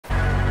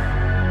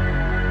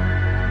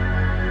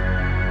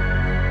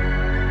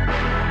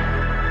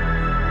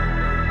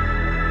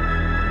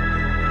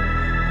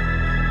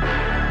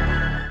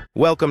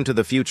Welcome to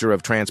the future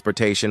of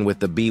transportation with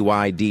the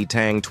BYD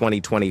Tang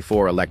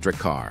 2024 electric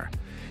car.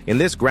 In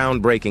this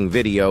groundbreaking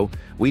video,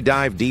 we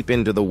dive deep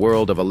into the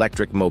world of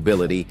electric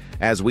mobility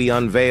as we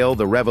unveil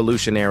the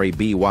revolutionary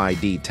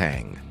BYD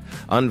Tang.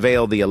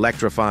 Unveil the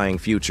electrifying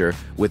future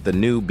with the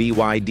new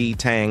BYD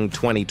Tang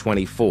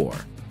 2024.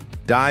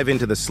 Dive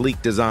into the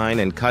sleek design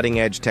and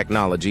cutting-edge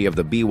technology of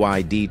the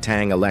BYD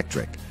Tang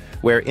Electric,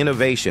 where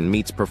innovation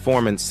meets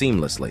performance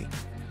seamlessly.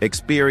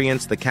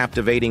 Experience the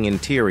captivating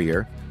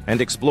interior and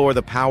explore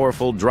the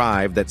powerful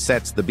drive that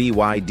sets the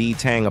BYD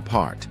Tang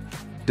apart.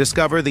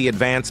 Discover the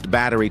advanced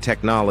battery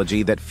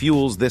technology that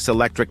fuels this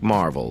electric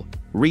marvel,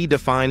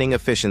 redefining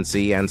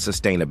efficiency and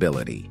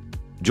sustainability.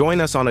 Join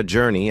us on a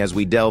journey as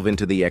we delve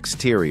into the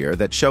exterior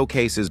that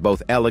showcases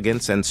both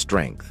elegance and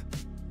strength.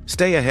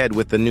 Stay ahead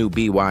with the new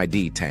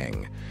BYD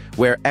Tang,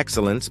 where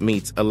excellence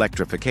meets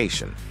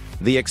electrification.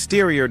 The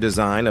exterior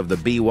design of the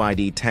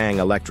BYD Tang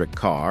electric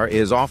car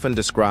is often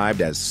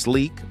described as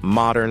sleek,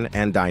 modern,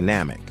 and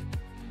dynamic.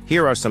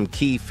 Here are some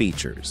key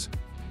features.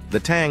 The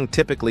Tang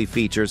typically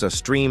features a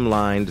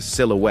streamlined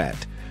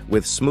silhouette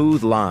with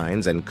smooth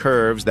lines and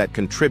curves that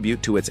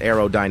contribute to its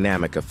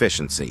aerodynamic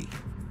efficiency.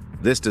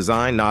 This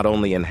design not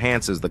only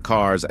enhances the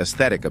car's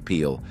aesthetic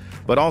appeal,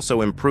 but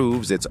also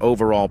improves its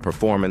overall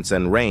performance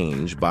and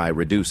range by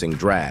reducing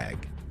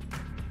drag.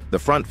 The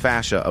front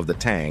fascia of the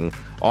Tang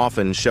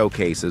often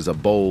showcases a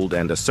bold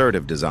and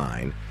assertive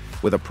design,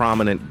 with a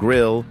prominent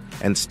grille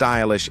and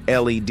stylish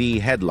LED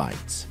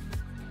headlights.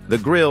 The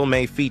grille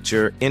may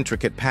feature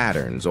intricate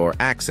patterns or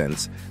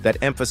accents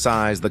that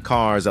emphasize the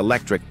car's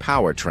electric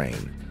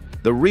powertrain.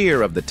 The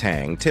rear of the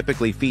Tang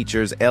typically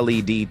features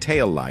LED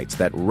taillights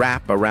that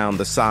wrap around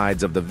the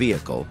sides of the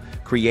vehicle,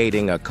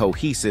 creating a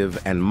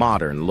cohesive and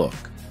modern look.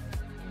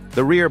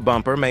 The rear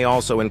bumper may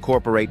also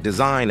incorporate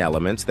design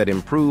elements that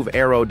improve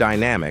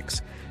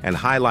aerodynamics and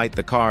highlight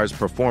the car's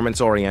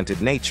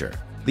performance-oriented nature.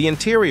 The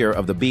interior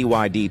of the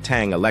BYD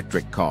Tang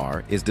electric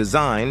car is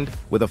designed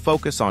with a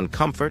focus on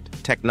comfort,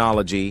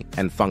 technology,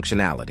 and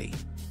functionality.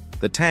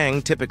 The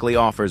Tang typically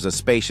offers a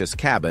spacious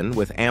cabin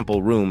with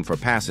ample room for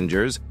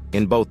passengers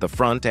in both the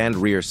front and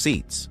rear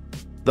seats.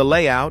 The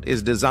layout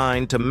is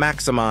designed to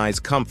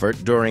maximize comfort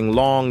during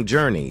long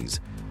journeys,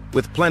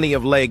 with plenty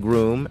of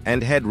legroom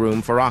and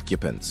headroom for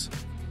occupants.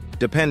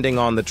 Depending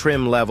on the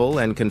trim level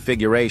and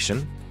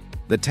configuration,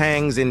 the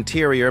Tang's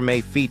interior may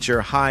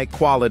feature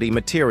high-quality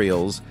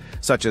materials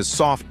such as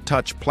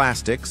soft-touch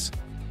plastics,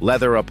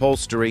 leather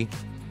upholstery,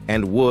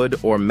 and wood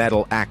or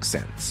metal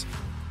accents.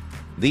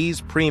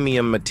 These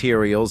premium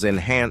materials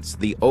enhance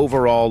the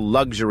overall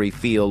luxury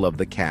feel of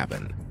the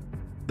cabin.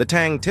 The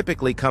Tang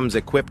typically comes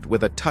equipped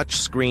with a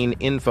touchscreen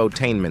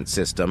infotainment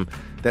system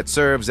that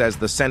serves as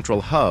the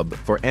central hub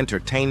for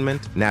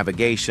entertainment,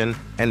 navigation,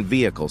 and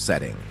vehicle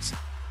settings.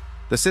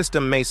 The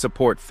system may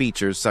support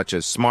features such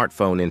as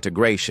smartphone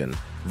integration,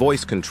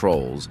 voice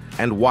controls,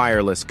 and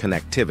wireless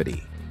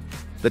connectivity.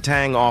 The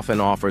Tang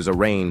often offers a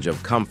range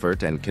of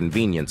comfort and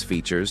convenience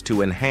features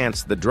to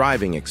enhance the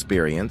driving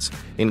experience,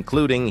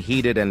 including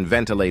heated and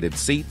ventilated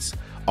seats,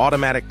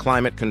 automatic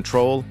climate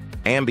control,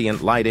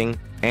 ambient lighting,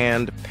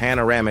 and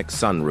panoramic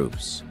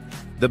sunroofs.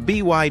 The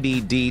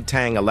BYD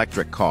Tang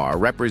electric car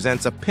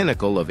represents a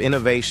pinnacle of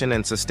innovation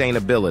and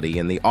sustainability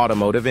in the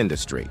automotive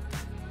industry.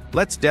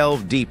 Let's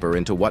delve deeper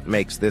into what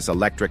makes this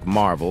electric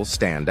marvel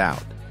stand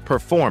out.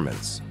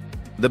 Performance.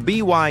 The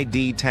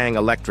BYD Tang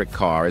electric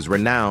car is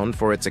renowned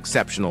for its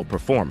exceptional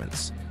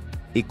performance.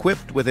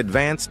 Equipped with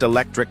advanced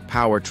electric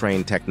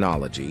powertrain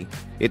technology,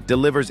 it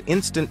delivers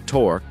instant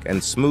torque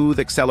and smooth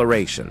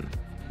acceleration,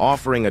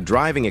 offering a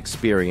driving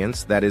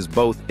experience that is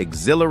both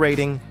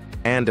exhilarating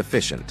and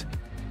efficient.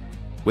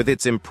 With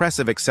its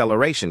impressive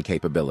acceleration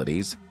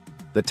capabilities,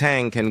 the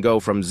Tang can go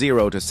from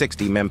 0 to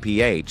 60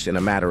 mph in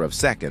a matter of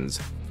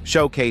seconds,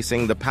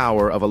 showcasing the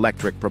power of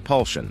electric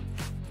propulsion.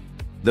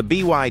 The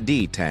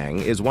BYD Tang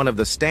is one of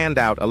the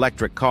standout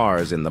electric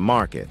cars in the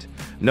market,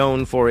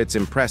 known for its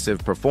impressive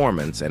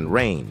performance and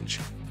range.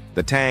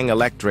 The Tang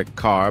electric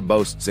car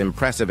boasts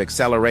impressive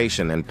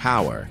acceleration and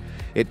power.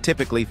 It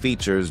typically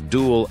features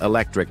dual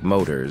electric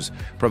motors,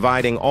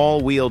 providing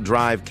all-wheel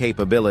drive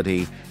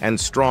capability and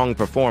strong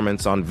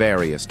performance on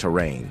various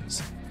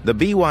terrains. The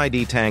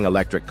BYD Tang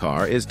electric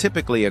car is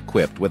typically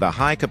equipped with a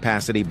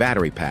high-capacity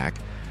battery pack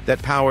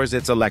that powers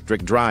its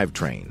electric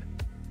drivetrain.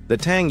 The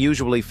Tang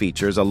usually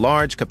features a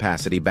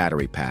large-capacity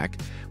battery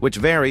pack, which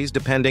varies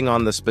depending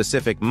on the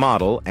specific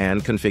model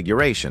and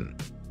configuration.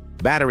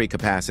 Battery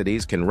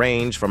capacities can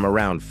range from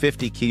around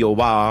 50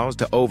 kWh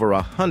to over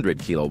 100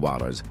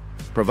 kWh,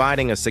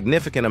 providing a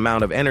significant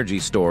amount of energy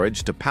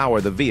storage to power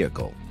the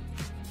vehicle.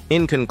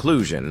 In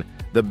conclusion,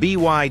 the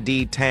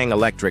BYD Tang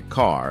electric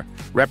car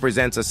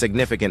represents a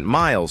significant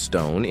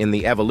milestone in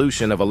the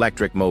evolution of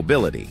electric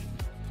mobility.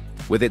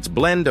 With its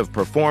blend of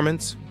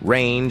performance,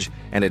 range,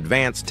 and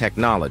advanced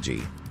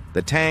technology,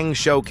 the Tang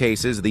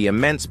showcases the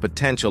immense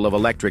potential of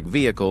electric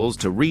vehicles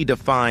to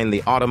redefine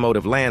the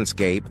automotive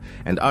landscape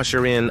and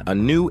usher in a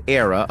new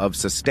era of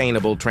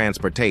sustainable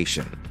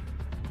transportation.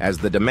 As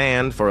the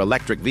demand for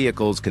electric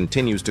vehicles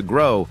continues to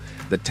grow,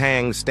 the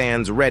Tang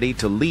stands ready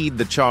to lead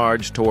the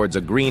charge towards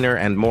a greener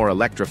and more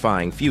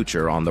electrifying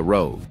future on the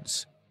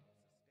roads.